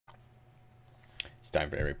It's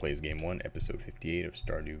time for Eric Plays Game 1, episode 58 of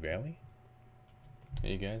Stardew Valley.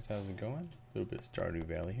 Hey guys, how's it going? A little bit of Stardew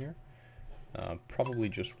Valley here. Probably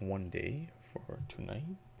just one day for tonight.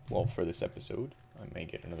 Well, for this episode. I may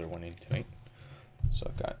get another one in tonight. So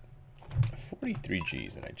I've got 43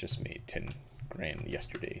 G's and I just made 10 grand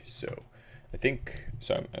yesterday. So I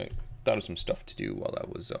thought of some stuff to do while I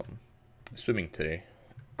was swimming today.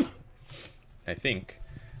 I think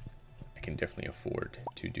I can definitely afford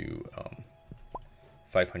to do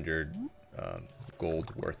 500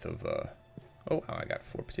 gold worth of oh, I got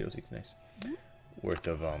 4 potato seeds, nice, worth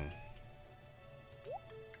of oh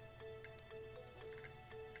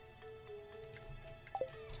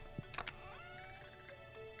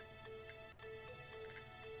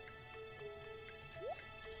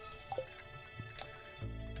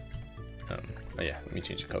yeah, let me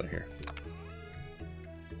change the color here.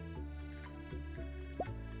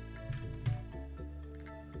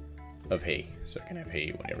 Of hay, so I can have hay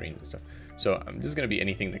when it rains and stuff. So this is going to be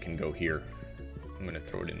anything that can go here. I'm going to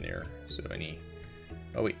throw it in there. So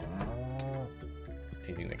oh wait,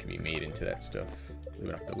 anything that can be made into that stuff.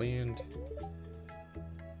 Living off the land.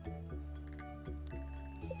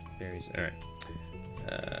 Berries, all right.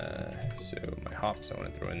 So my hops I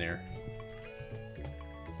want to throw in there.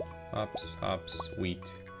 Hops,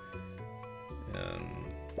 wheat,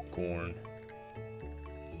 corn,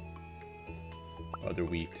 other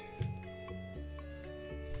wheat.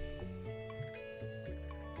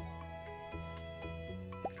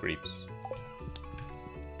 Grapes.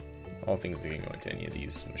 All things that can go into any of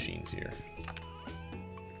these machines here.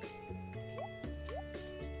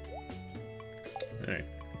 Alright.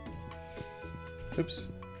 Oops.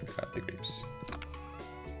 Forgot the grapes.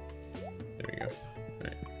 There we go.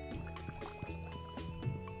 Alright.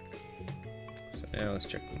 So now let's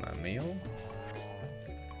check my mail.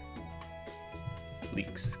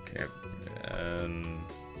 Leeks. Can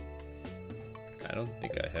I don't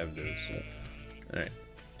think I have those. Alright.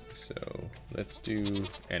 So let's do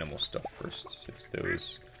animal stuff first, since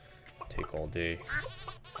those take all day.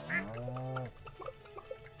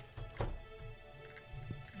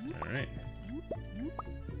 Alright.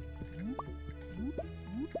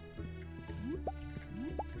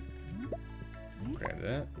 Grab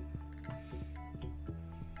that.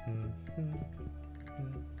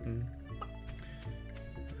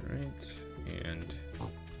 Alright, and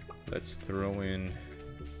let's throw in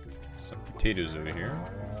some potatoes over here.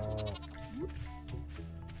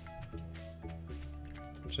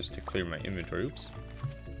 Just to clear my inventory. Oops.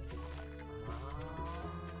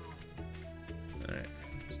 Alright,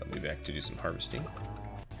 so I'll be back to do some harvesting.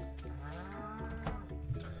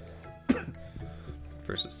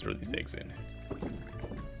 First, let's throw these eggs in.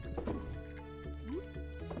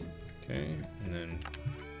 Okay, and then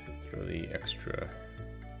throw the extra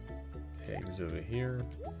eggs over here.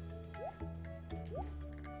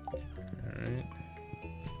 Alright.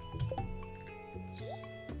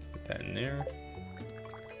 Put that in there.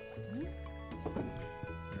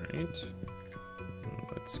 Alright.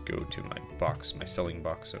 Let's go to my box, my selling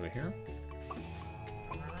box over here.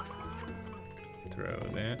 Throw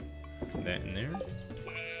that in there.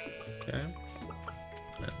 Okay.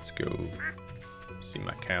 Let's go see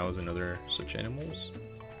my cows and other such animals.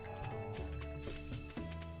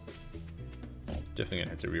 Definitely gonna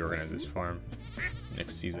have to reorganize this farm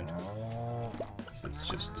next season. So it's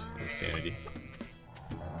just insanity.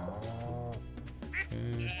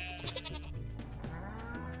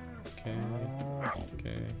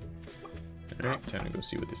 Okay. Alright, time to go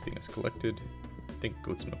see what this thing has collected. I think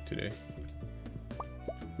goat's milk today.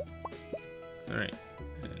 Alright,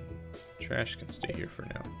 and trash can stay here for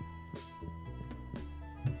now.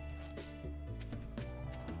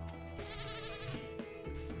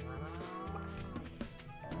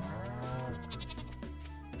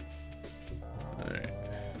 Alright.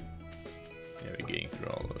 Yeah, we're getting through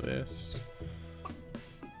all of this.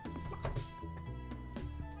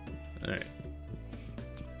 Alright,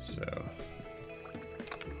 so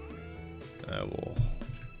I will,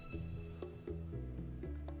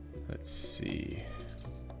 let's see,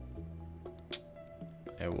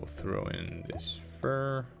 I will throw in this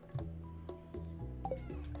fur,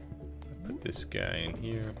 put this guy in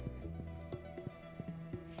here,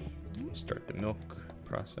 start the milk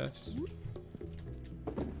process.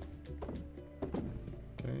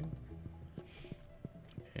 Okay,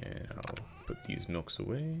 and I'll put these milks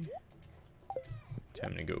away.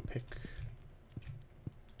 Time to go pick.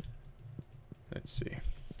 Let's see.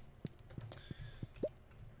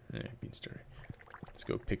 Bean starter. Let's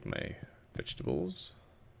go pick my vegetables.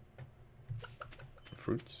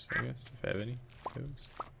 Fruits, I guess, if I have any of those.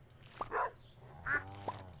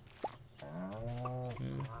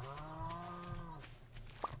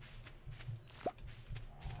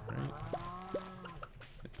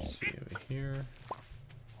 here.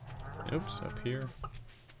 Oops, up here.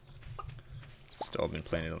 It's still all been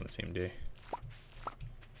planted on the same day.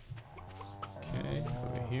 Okay,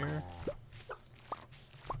 over here.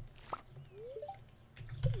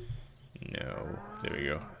 No, there we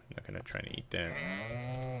go. Not gonna try to eat that.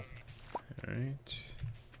 Alright.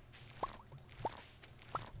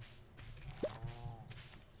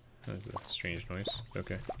 That was a strange noise.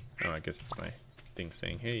 Okay. Oh, I guess it's my thing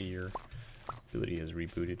saying, hey, your ability has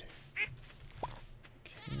rebooted.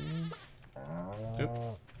 Okay. Oop.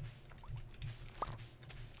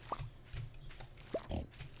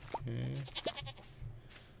 Okay.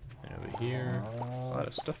 And over here, a lot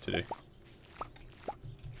of stuff today.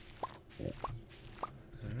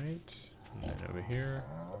 Alright. And then over here.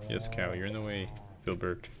 Yes, cow, you're in the way,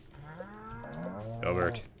 Filbert.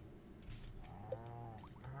 Filbert.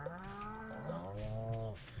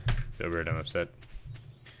 Filbert, I'm upset.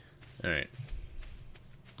 Alright.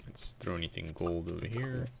 Let's throw anything gold over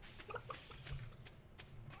here.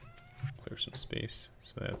 Clear some space.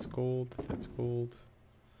 So that's gold, that's gold.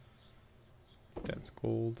 That's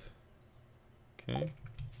gold. Okay.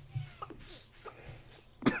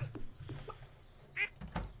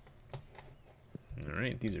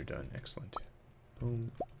 Alright, these are done. Excellent.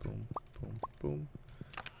 Boom, boom, boom, boom.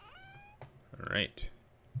 Alright.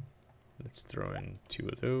 Let's throw in 2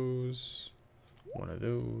 of those. 1 of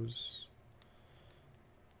those.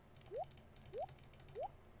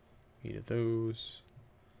 8 of those.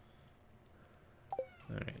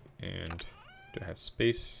 Alright, and do I have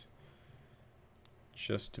space?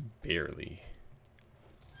 Just barely.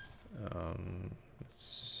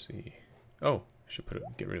 Let's see. Oh, I should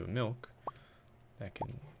get rid of the milk. That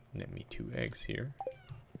can net me 2 eggs here.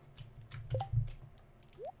 I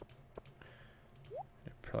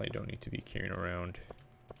probably don't need to be carrying around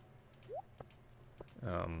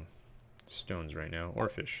stones right now, or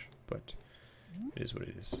fish, but it is what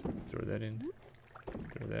it is. Throw that in.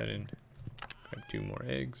 Throw that in. Grab 2 more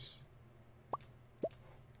eggs.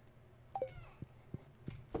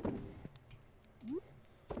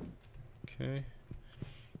 Okay.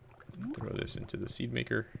 Throw this into the seed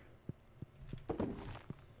maker.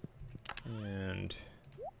 And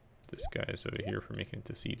this guy is over here for making it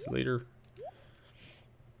to seeds later.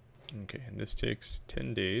 Okay, and this takes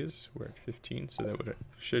 10 days. We're at 15, so that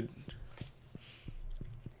should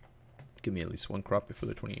give me at least 1 crop before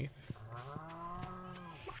the 28th.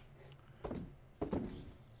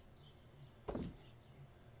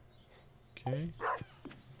 Okay,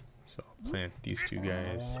 so I'll plant these 2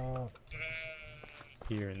 guys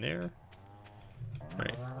here and there.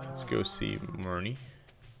 Alright, let's go see Marnie.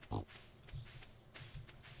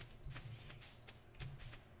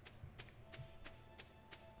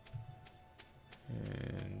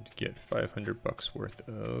 And get 500 bucks worth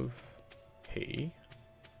of hay.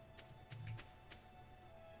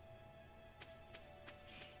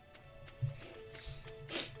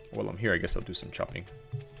 While I'm here, I guess I'll do some chopping.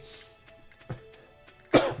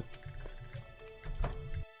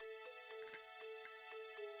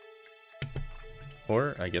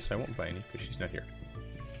 Or I guess I won't buy any because she's not here.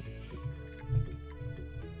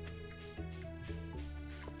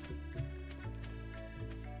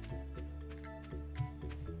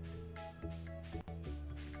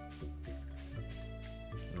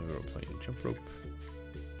 We're playing jump rope.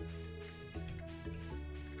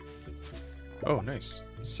 Oh, nice.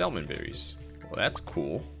 Salmon berries. Well, that's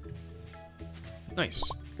cool. Nice.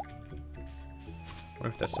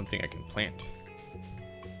 Wonder if that's something I can plant.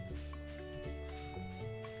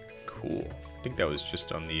 Cool. I think that was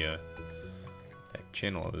just on the that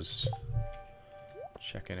channel I was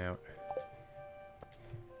checking out.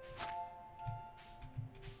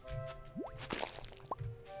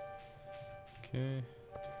 Okay.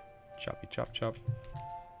 Choppy chop chop.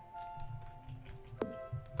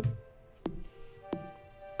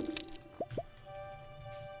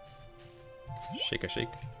 Shake a shake.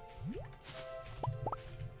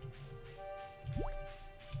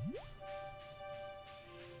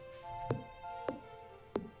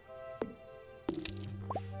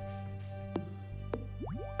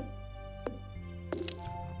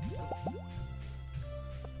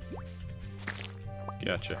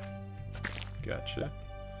 Gotcha. Gotcha.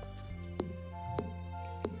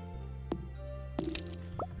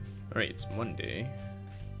 Alright, it's Monday.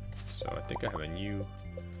 So I think I have a new...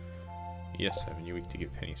 Yes, I have a new week to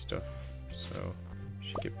give Penny stuff. So,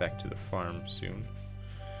 should get back to the farm soon.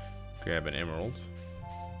 Grab an emerald.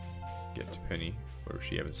 Get to Penny, wherever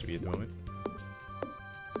she happens to be at the moment.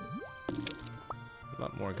 A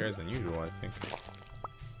lot more guys than usual, I think.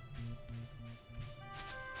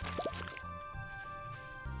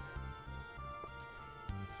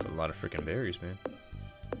 A lot of freaking berries, man.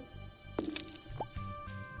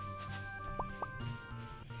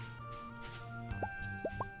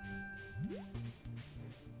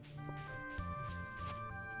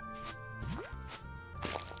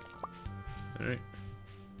 Alright.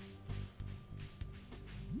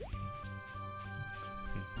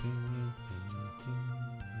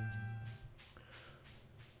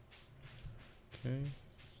 Okay.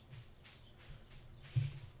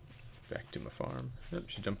 Back to my farm. Yep,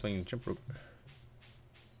 she's playing jump rope.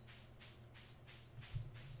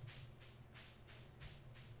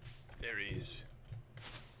 Berries.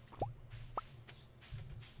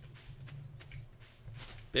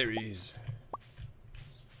 Berries.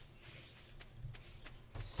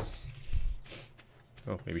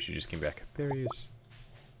 Oh, maybe she just came back. Berries.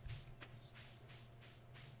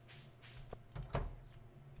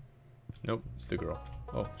 Nope, it's the girl.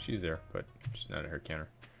 Oh, she's there, but she's not at her counter.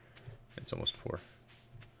 It's almost 4.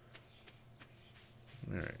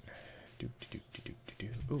 Alright.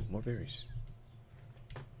 Ooh, more berries.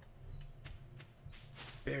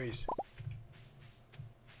 Berries.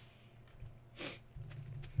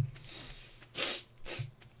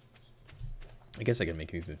 I guess I can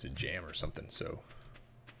make these into jam or something, so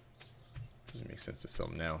doesn't make sense to sell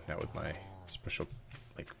them now. Not with my special,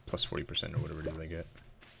 like, plus 40% or whatever it is I get.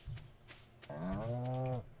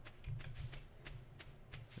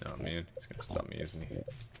 Oh man, he's gonna stop me, isn't he?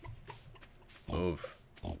 Move.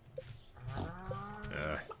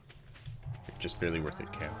 You're just barely worth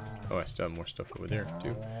it, Cam. Oh, I still have more stuff over there,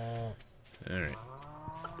 too. Alright.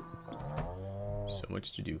 So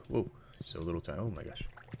much to do. Whoa, so little time. Oh my gosh.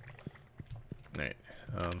 Alright,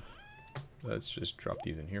 let's just drop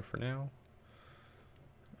these in here for now.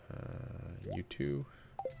 You two.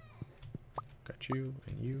 Got you,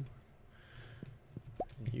 and you.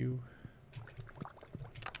 And you.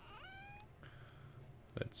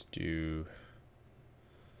 Let's do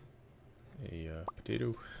a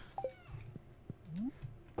potato.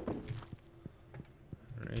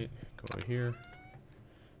 Alright, go over here.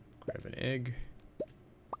 Grab an egg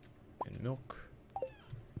and milk.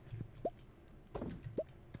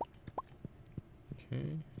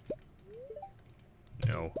 Okay.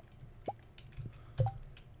 No.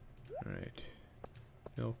 Alright.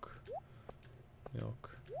 Milk.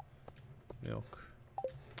 Milk. Milk.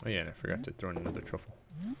 Oh yeah, and I forgot to throw in another truffle.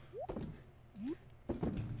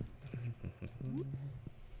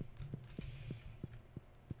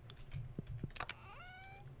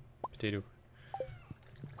 Potato.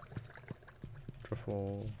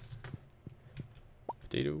 Truffle.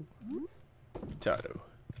 Potato. Potato.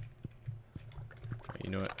 You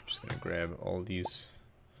know what? I'm just gonna grab all these.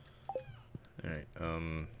 Alright,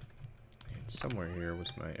 and somewhere here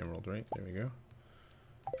was my emerald, right? There we go.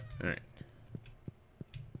 Alright.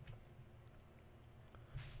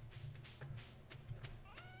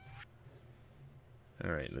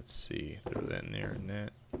 Alright, let's see. Throw that in there and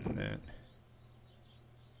that and that.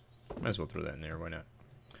 Might as well throw that in there, why not?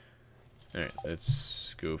 Alright,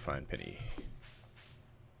 let's go find Penny.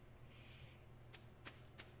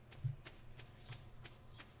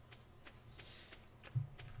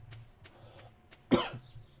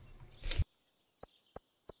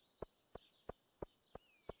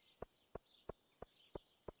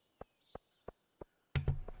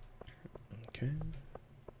 Okay.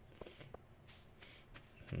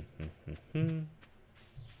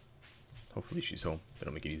 Hopefully she's home.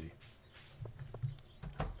 That'll make it easy.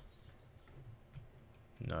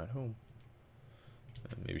 Not home.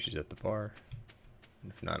 Maybe she's at the bar.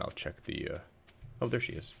 And if not, I'll check the... Oh, there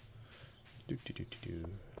she is. Let's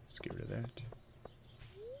get rid of that.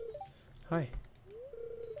 Hi.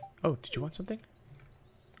 Oh, did you want something?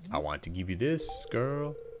 I want to give you this,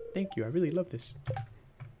 girl. Thank you. I really love this.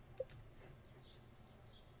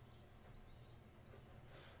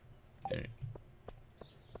 Alright.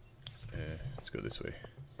 Let's go this way.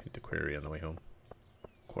 Hit the quarry on the way home.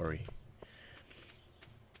 Quarry.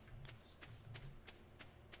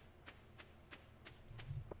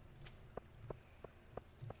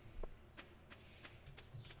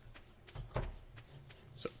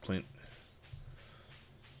 What's up, Clint?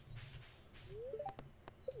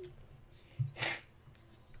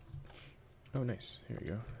 Oh, nice. Here we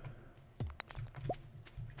go.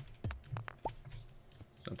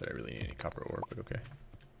 Not that I really need any copper ore, but okay.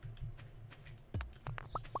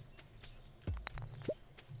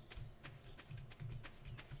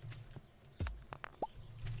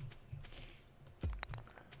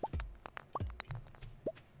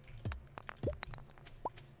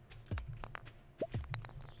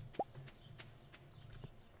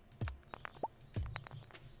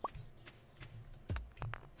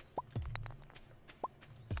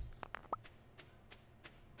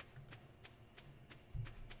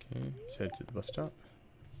 Let's head to the bus stop.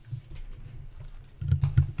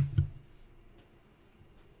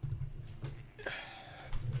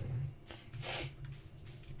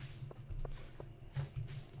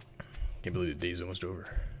 Can't believe the day's almost over.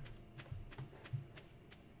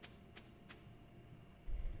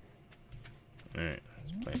 Alright,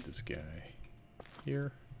 let's plant this guy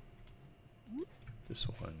here. This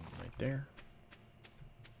one right there.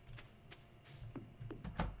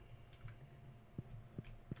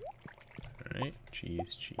 Alright,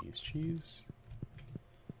 cheese, cheese, cheese.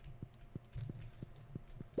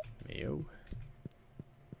 Mayo.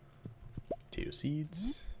 Potato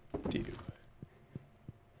seeds. Potato.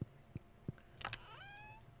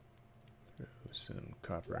 Throw some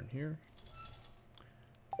copper in here.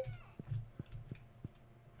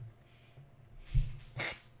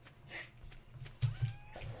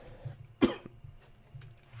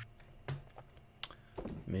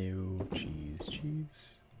 Mayo, cheese,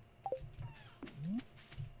 cheese.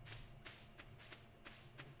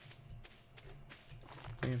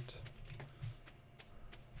 Plant.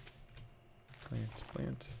 Plant,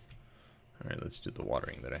 plant. Alright, let's do the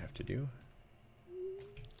watering that I have to do.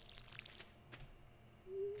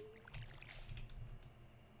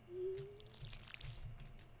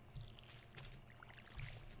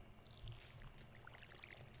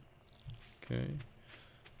 Okay,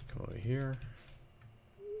 come over here.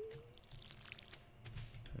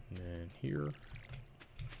 And then here.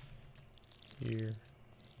 Here,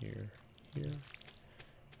 here, here.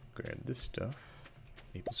 Grab this stuff.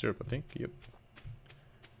 Maple syrup, I think. Yep.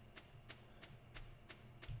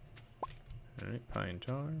 Alright, pine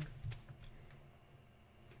tar.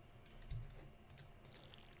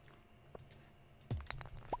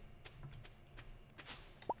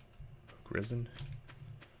 Oak resin.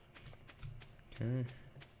 Okay.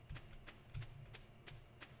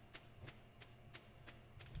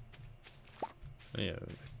 Oh yeah,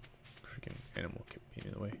 the freaking animal kept being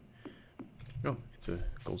in the way. No, it's a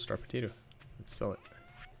gold star potato. Let's sell it.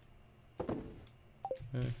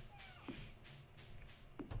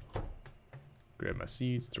 Grab my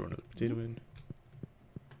seeds, throw another potato in.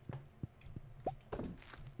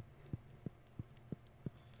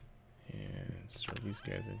 And throw these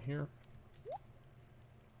guys in here.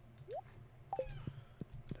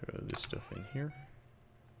 Throw this stuff in here.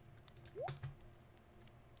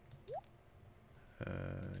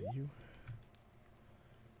 You.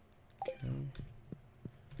 Okay.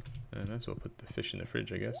 And might as well put the fish in the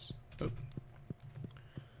fridge, I guess. Oh.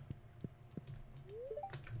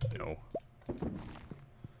 No.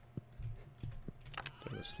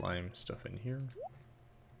 Throw the slime stuff in here.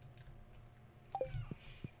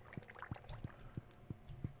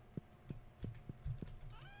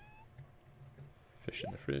 Fish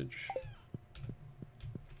in the fridge.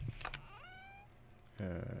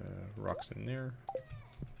 Rocks in there.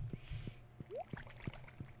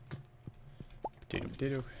 Potato,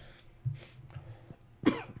 potato.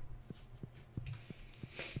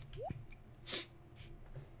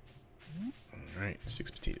 Alright,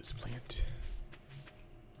 6 potatoes to plant.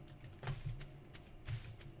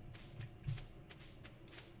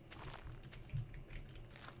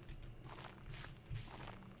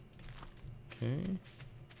 Okay.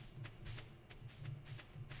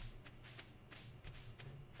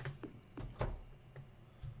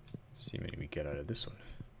 See how many we get out of this one.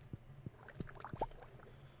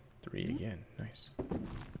 3 again, nice.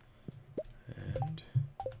 And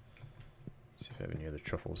see if I have any other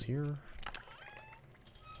truffles here.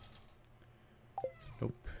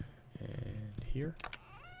 Nope. And here.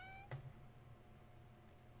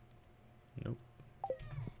 Nope.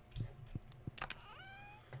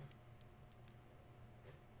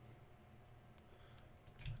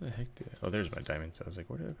 What the heck did I... Oh, there's my diamonds. I was like,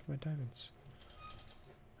 where did I put my diamonds?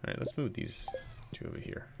 Alright, let's move these two over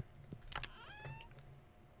here.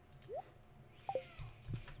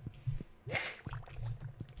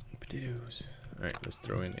 Potatoes. Alright, let's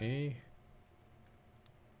throw in a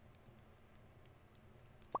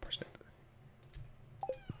parsnip.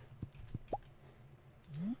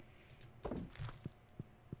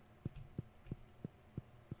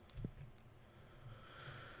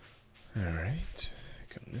 Alright,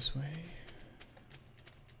 come this way.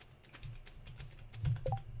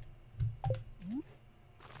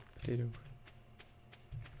 Potato.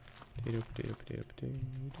 Potato, potato, potato, potato.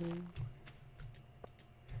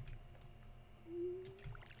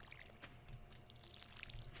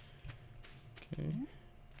 Okay.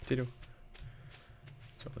 Potato.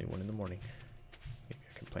 It's only 1 in the morning. Maybe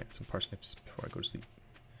I can plant some parsnips before I go to sleep.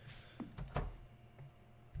 Oh,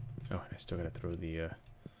 and I still gotta throw the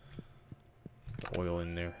oil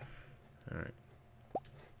in there. Alright.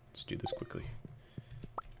 Let's do this quickly.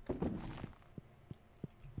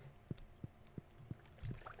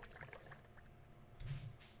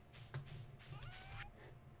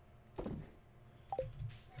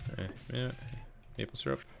 Yeah, maple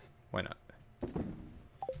syrup. Why not?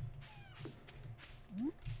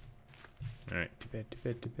 Alright, to bed, to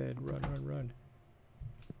bed, to bed. Run, run, run.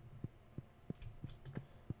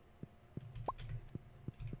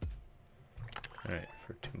 Alright,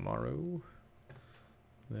 for tomorrow,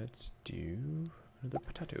 let's do another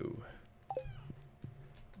potato.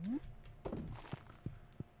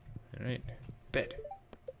 Alright, bed.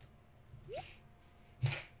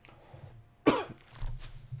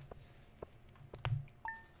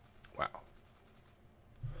 Wow.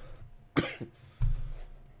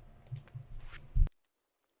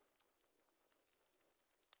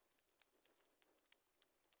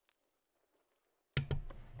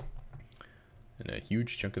 And a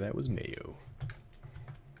huge chunk of that was mayo.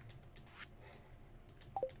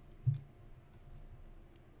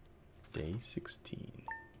 Day 16.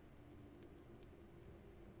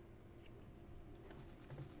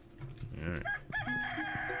 Alright.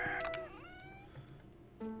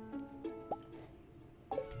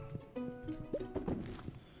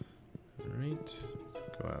 Alright.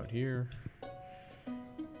 Go out here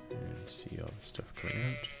and see all the stuff coming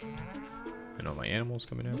out. And all my animals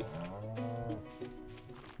coming out.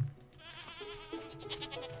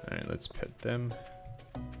 Alright, let's pet them.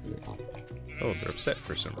 Oh, they're upset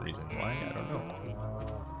for some reason. Why? I don't know.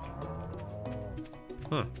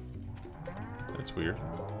 Huh. That's weird.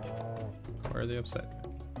 Why are they upset?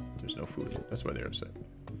 There's no food. That's why they're upset.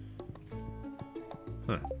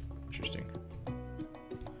 Huh. Interesting.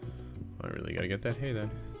 Well, I really gotta get that hay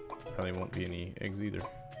then. Probably won't be any eggs either.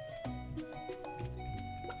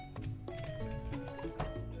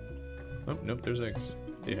 Oh, nope, there's eggs.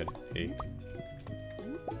 They had hay.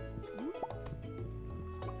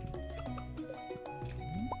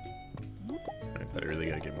 Alright, but I really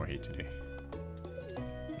gotta get more hay today.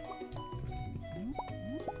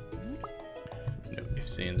 No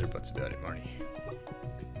ifs, ands, or buts about it, Marty.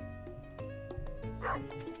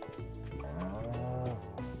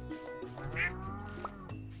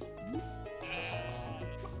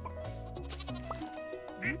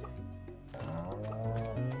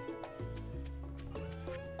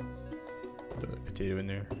 Throw that potato in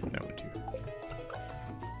there, and that one too.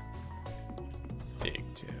 Big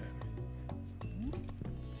time.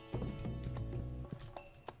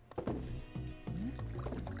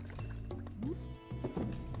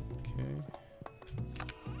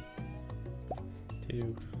 Potato.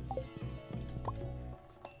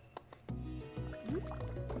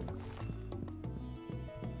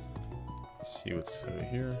 See what's over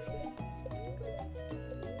here.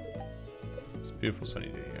 It's a beautiful sunny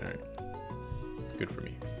day. Alright. Good for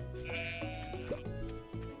me.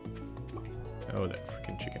 Oh, that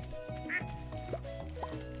freaking chicken.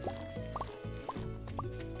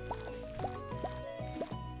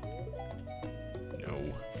 No.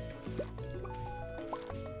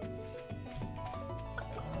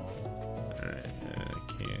 Alright, I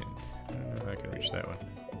don't know how I can reach that one.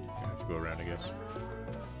 I have to go around, I guess.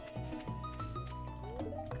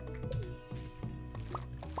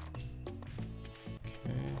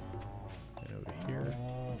 Okay, and over here.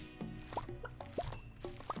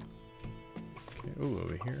 Okay, ooh,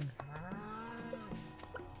 over here.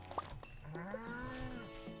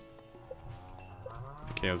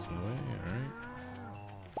 The cow's in the way, alright.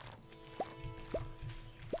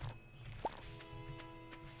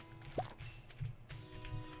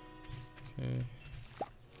 Okay.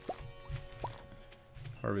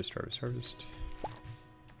 Harvest, harvest, harvest.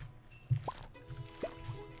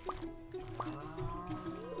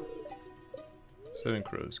 Seven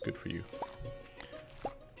crows, good for you.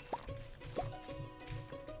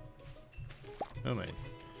 Oh, my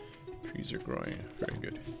trees are growing. Very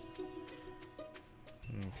good.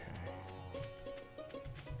 Okay.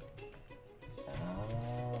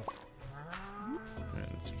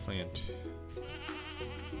 Alright, let's plant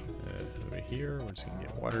over here. We're just gonna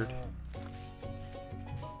get watered.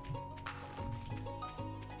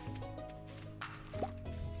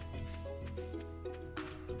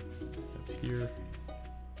 Up here.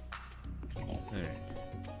 Alright.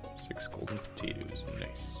 6 golden potatoes.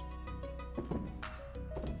 Nice.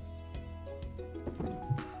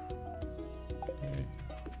 Okay.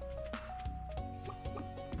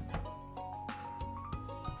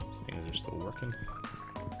 These things are still working.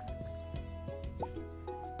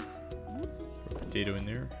 Throw a potato in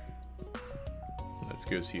there. Let's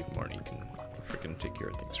go see if Marty can frickin' take care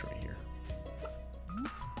of things for me here.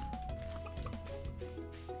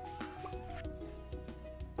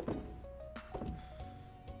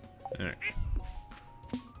 Alright.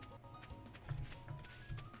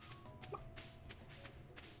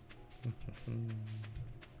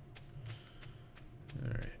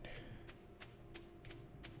 Alright.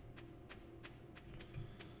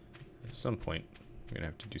 At some point, I'm gonna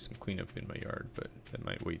have to do some cleanup in my yard, but that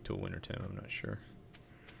might wait till wintertime, I'm not sure.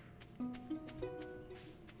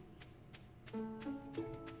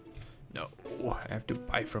 No, I have to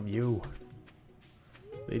buy from you.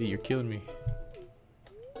 Lady, you're killing me.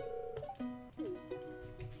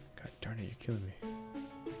 God darn it, you're killing me.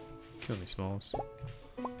 Kill me, Smalls.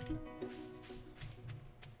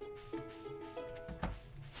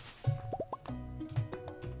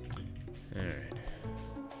 Alright.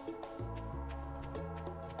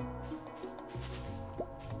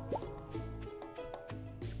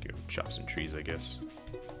 Let's go chop some trees, I guess.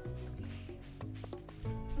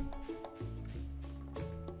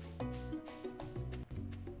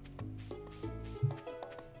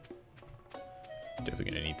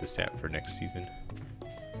 Definitely gonna need the sap for next season.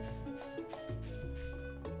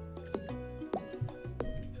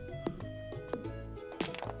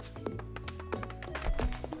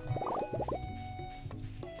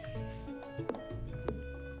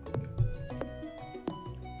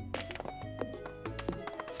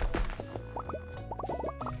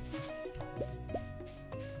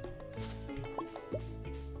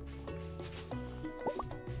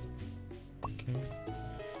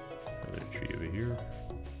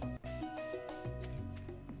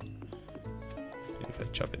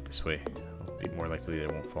 Chop it this way. It'll be more likely that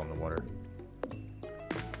it won't fall in the water.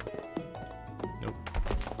 Nope.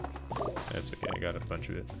 That's okay, I got a bunch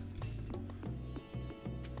of it.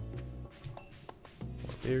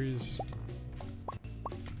 More berries.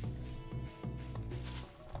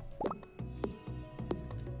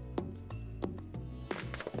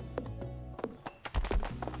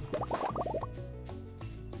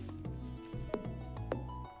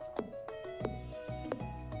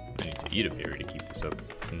 I need to eat a berry to keep this up.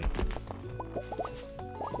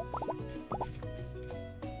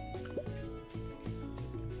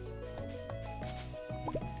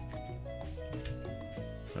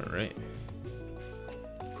 Alright.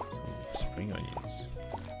 Some spring onions.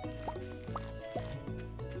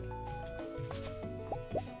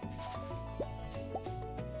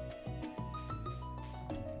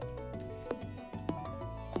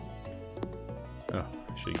 Oh,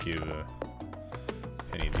 I should give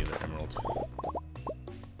Penny the other emerald.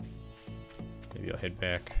 Maybe I'll head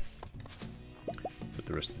back, put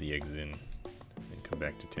the rest of the eggs in, and come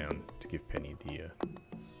back to town to give Penny the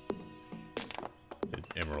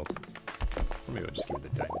emerald. Or maybe I'll just give her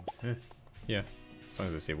the diamond. Yeah, as long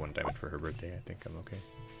as I save one diamond for her birthday, I think I'm okay.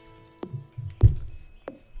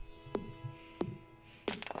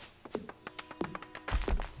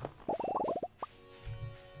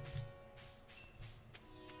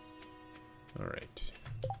 Alright.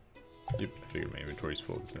 Yep, I figured my inventory's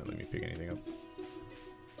full. It's not letting me pick anything up.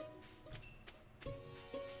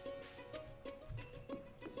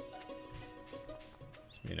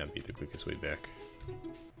 This may not be the quickest way back.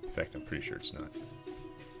 In fact, I'm pretty sure it's not.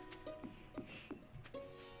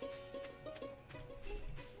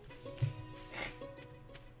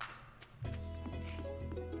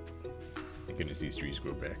 Thank goodness these trees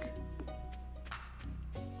grow back.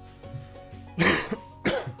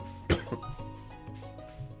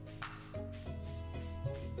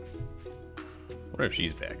 I wonder if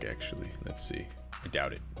she's back, actually. Let's see. I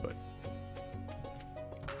doubt it, but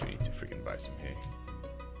I do need to freaking buy some hay.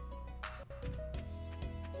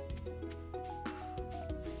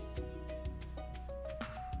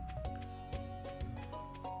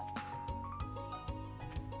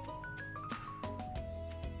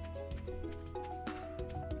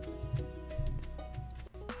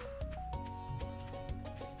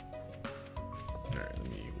 Alright,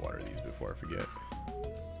 let me water these before I forget.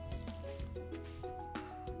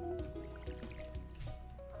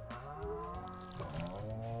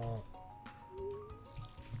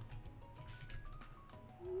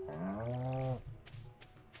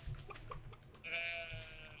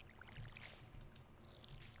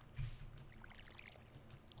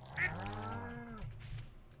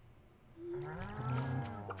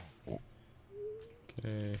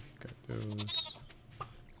 Okay, got those.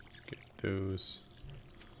 Let's get those.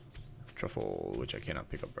 Truffle, which I cannot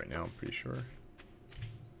pick up right now, I'm pretty sure.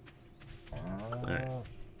 Alright.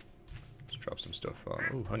 Let's drop some stuff.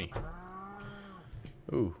 Oh, honey.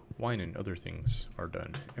 Oh, wine and other things are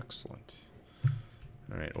done. Excellent.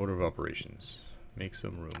 Alright, order of operations. Make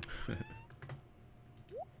some room.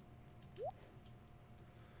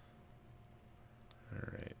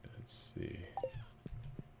 Alright, let's see.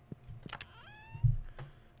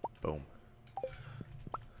 Boom.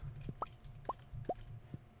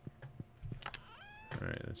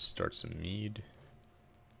 Alright, let's start some mead.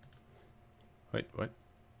 Wait, what?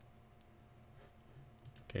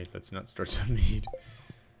 Okay, let's not start some mead.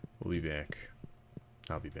 We'll be back.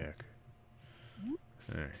 I'll be back.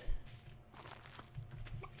 Alright.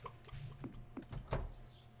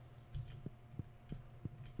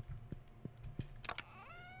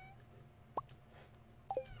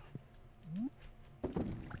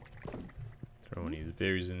 Throw any of the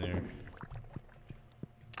berries in there.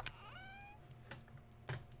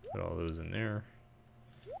 Put all those in there.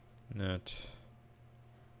 That.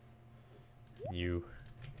 You.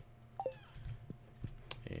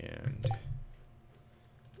 And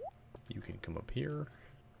you can come up here.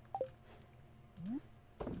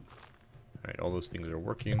 Alright, all those things are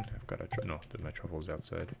working. I've got a no, my truffle's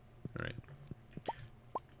outside. Alright.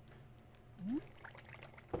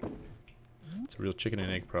 It's a real chicken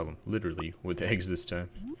and egg problem. Literally, with eggs this time.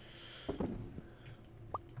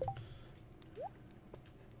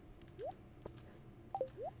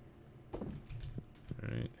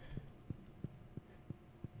 Alright.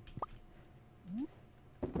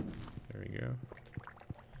 There we go.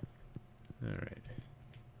 Alright.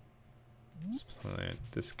 Let's plant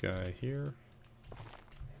this guy here.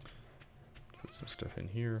 Put some stuff in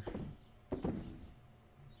here.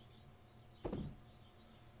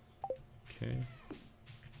 Okay.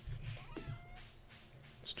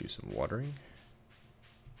 Let's do some watering.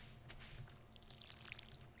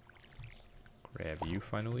 Grab you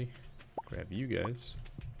finally. Grab you guys.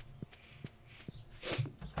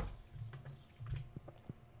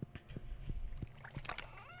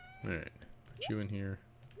 Alright. Put you in here.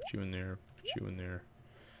 Put you in there. Put you in there.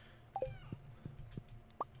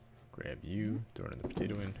 Grab you. Throw another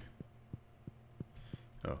potato in.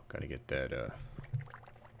 Oh, gotta get that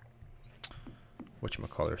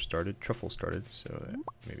whatchamacallit started, truffle started, so that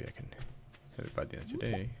maybe I can have it by the end of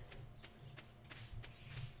today.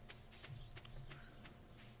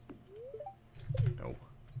 No.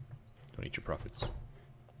 Don't eat your profits.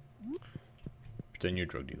 Pretend you're a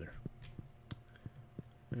drug dealer.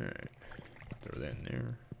 Alright. Throw that in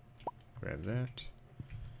there. Grab that.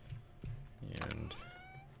 And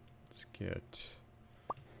let's get...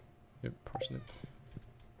 Yep, parsnip.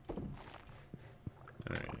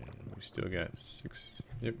 Alright, we still got 6.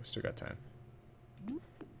 Yep, we still got time.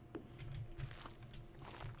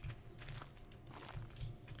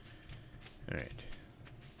 Alright.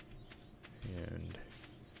 And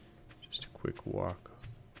just a quick walk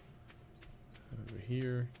over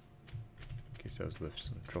here. In case I was left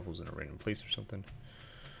some truffles in a random place or something.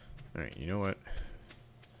 Alright, you know what?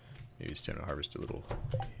 Maybe it's time to harvest a little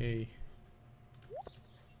hay.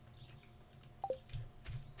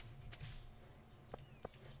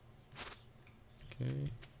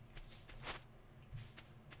 Okay.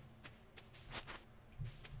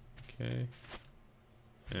 Okay.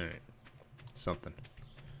 Alright. Something.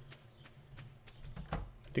 I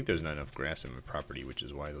think there's not enough grass in my property, which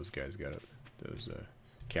is why those guys got up. Those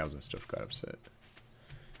cows and stuff got upset.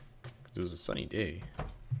 'Cause it was a sunny day.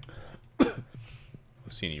 I don't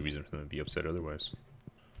see any reason for them to be upset otherwise.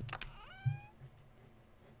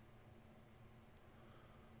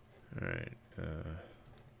 Alright.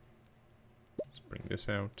 Let's bring this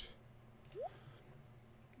out.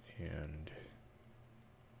 And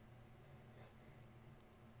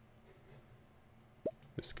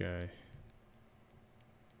this guy.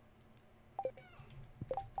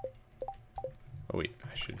 Oh wait,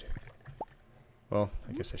 I should... Well,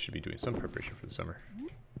 I guess I should be doing some preparation for the summer.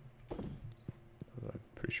 Although I'm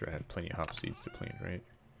pretty sure I have plenty of hop seeds to plant, right?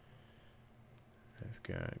 I've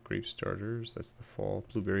got grape starters, that's the fall.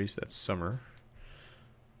 Blueberries, that's summer.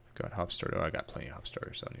 I've got hop starter. Oh, I got plenty of hop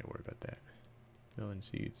starters, so I don't need to worry about that. Melon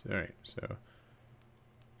seeds. Alright, so...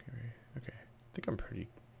 Okay, I think I'm pretty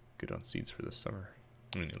good on seeds for this summer.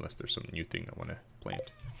 I mean, unless there's some new thing I want to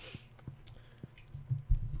plant.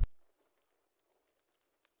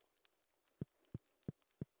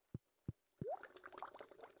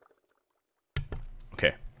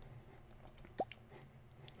 Okay.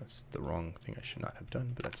 That's the wrong thing I should not have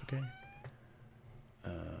done, but that's okay.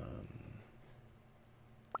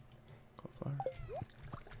 Cauliflower.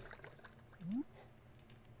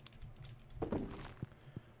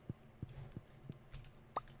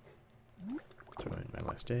 Throw in my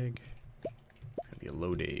last egg. It's gonna be a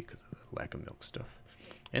low day because of the lack of milk stuff.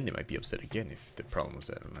 And they might be upset again if the problem was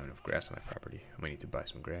that I don't have enough grass on my property. I might need to buy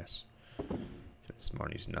some grass. Since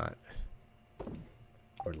Marnie's not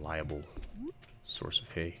a reliable source of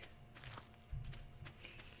hay.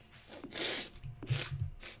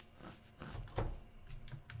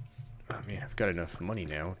 man, I've got enough money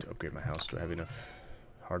now to upgrade my house. Do I have enough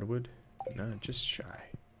hardwood? No, just shy.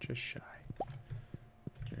 Just shy.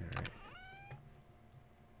 Alright.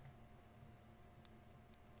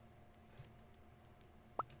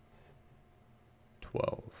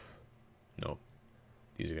 Nope.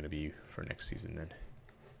 These are going to be for next season then.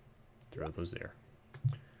 Throw those there.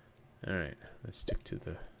 Alright, let's stick to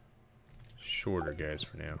the shorter guys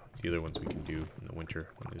for now. The other ones we can do in the winter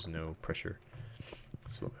when there's no pressure.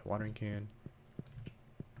 Let's fill my watering can.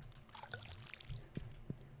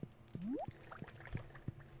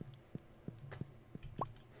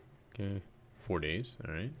 Okay, 4 days.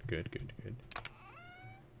 Alright, good.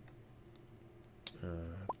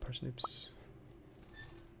 Parsnips.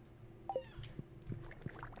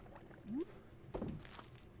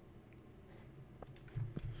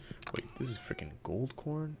 Wait, this is freaking gold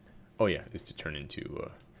corn? Oh yeah, it's to turn into,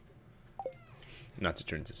 not to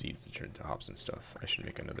turn into seeds, to turn into hops and stuff. I should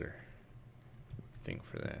make another thing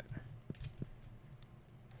for that,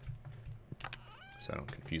 so I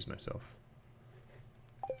don't confuse myself.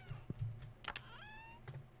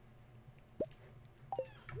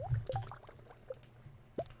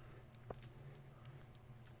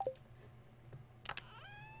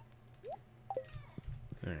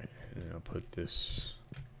 Alright, and then I'll put this,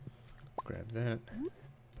 grab that,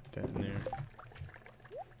 put that in there,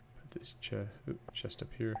 put this chest up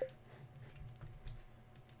here.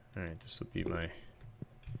 Alright, this will be my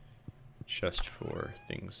chest for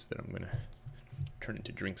things that I'm going to turn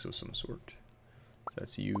into drinks of some sort. So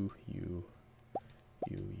that's you.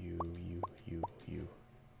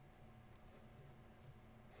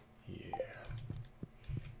 Yeah.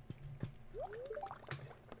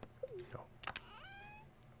 No.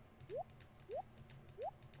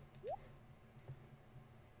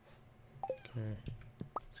 Okay.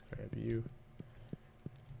 Let's grab you.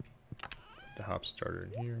 Put the hop starter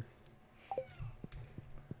in here.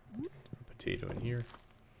 Potato in here.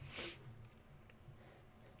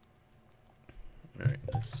 Alright,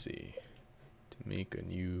 let's see. To make a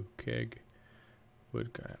new keg,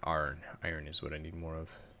 wood, iron is what I need more of.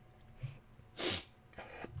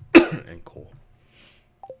 And coal.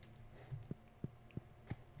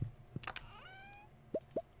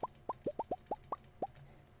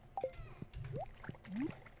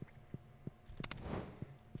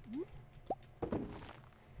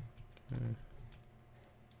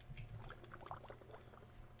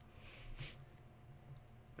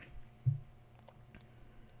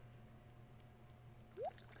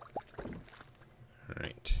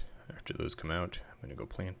 Alright, after those come out, I'm gonna go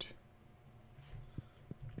plant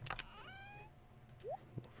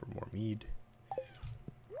for more mead.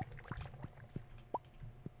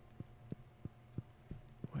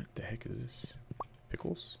 What the heck is this?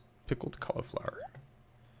 Pickles? Pickled cauliflower.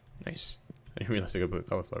 Nice. I didn't realize I could put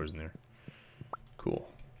cauliflowers in there. Cool.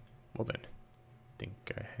 Well then, I think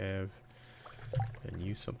I have a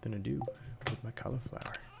new something to do with my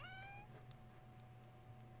cauliflower.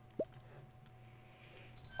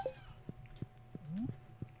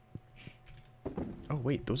 Oh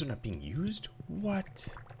wait, those are not being used? What?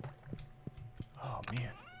 Oh man,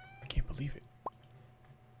 I can't believe it.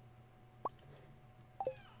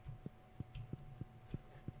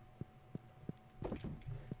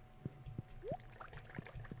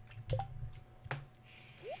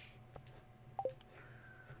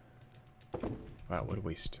 Wow, what a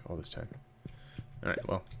waste all this time. Alright,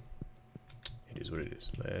 well, it is what it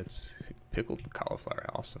is. Let's pickle the cauliflower.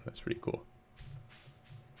 Awesome, that's pretty cool.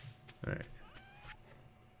 Alright.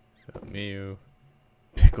 So, mayo,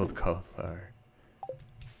 pickled cauliflower.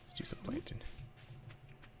 Let's do some planting.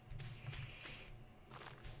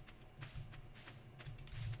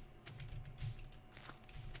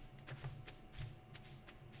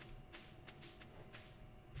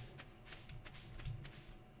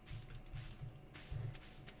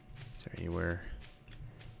 Is there anywhere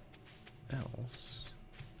else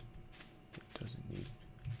that doesn't need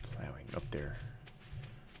plowing? Up there.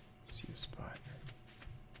 See a spot.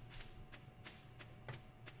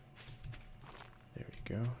 There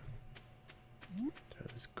we go.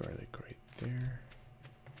 There's garlic right there.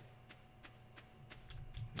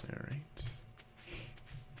 Alright.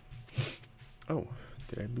 Oh,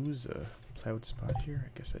 did I lose a plowed spot here? I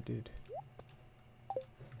guess I did.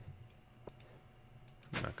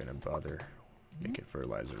 I'm not gonna bother making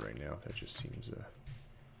fertilizer right now. That just seems a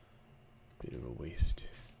bit of a waste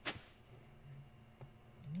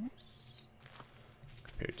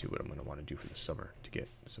compared to what I'm gonna want to do for the summer to get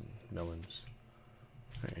some melons.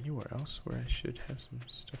 Alright, anywhere else where I should have some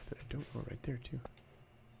stuff that I don't know? Right there too.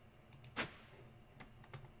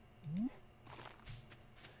 And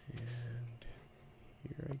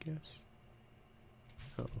here, I guess.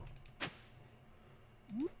 Uh-oh.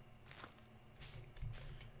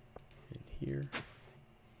 In here.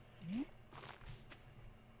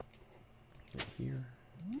 In here.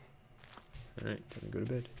 Alright, time to go to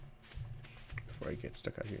bed. Before I get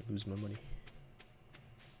stuck out here and lose my money.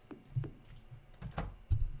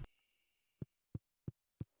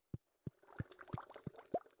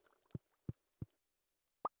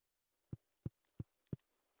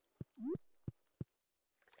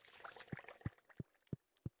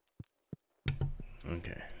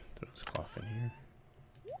 Okay, throw this cloth in here.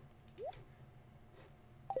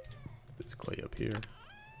 This clay up here.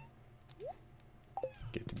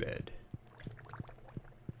 Get to bed.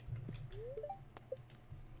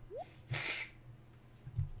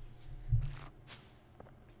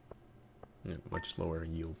 Yeah, much lower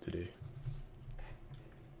yield today.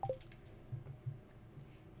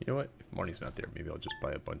 You know what? If Marnie's not there, maybe I'll just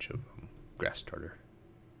buy a bunch of grass starter.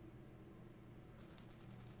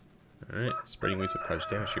 Alright, spreading waste of cause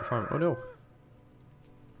damage to your farm. Oh no!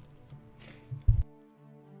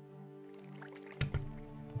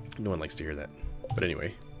 No one likes to hear that. But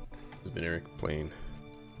anyway, this has been Eric playing.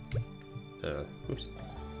 Whoops.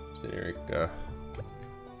 It's been Eric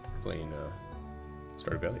playing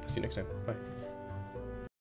Stardew Valley. See you next time. Bye.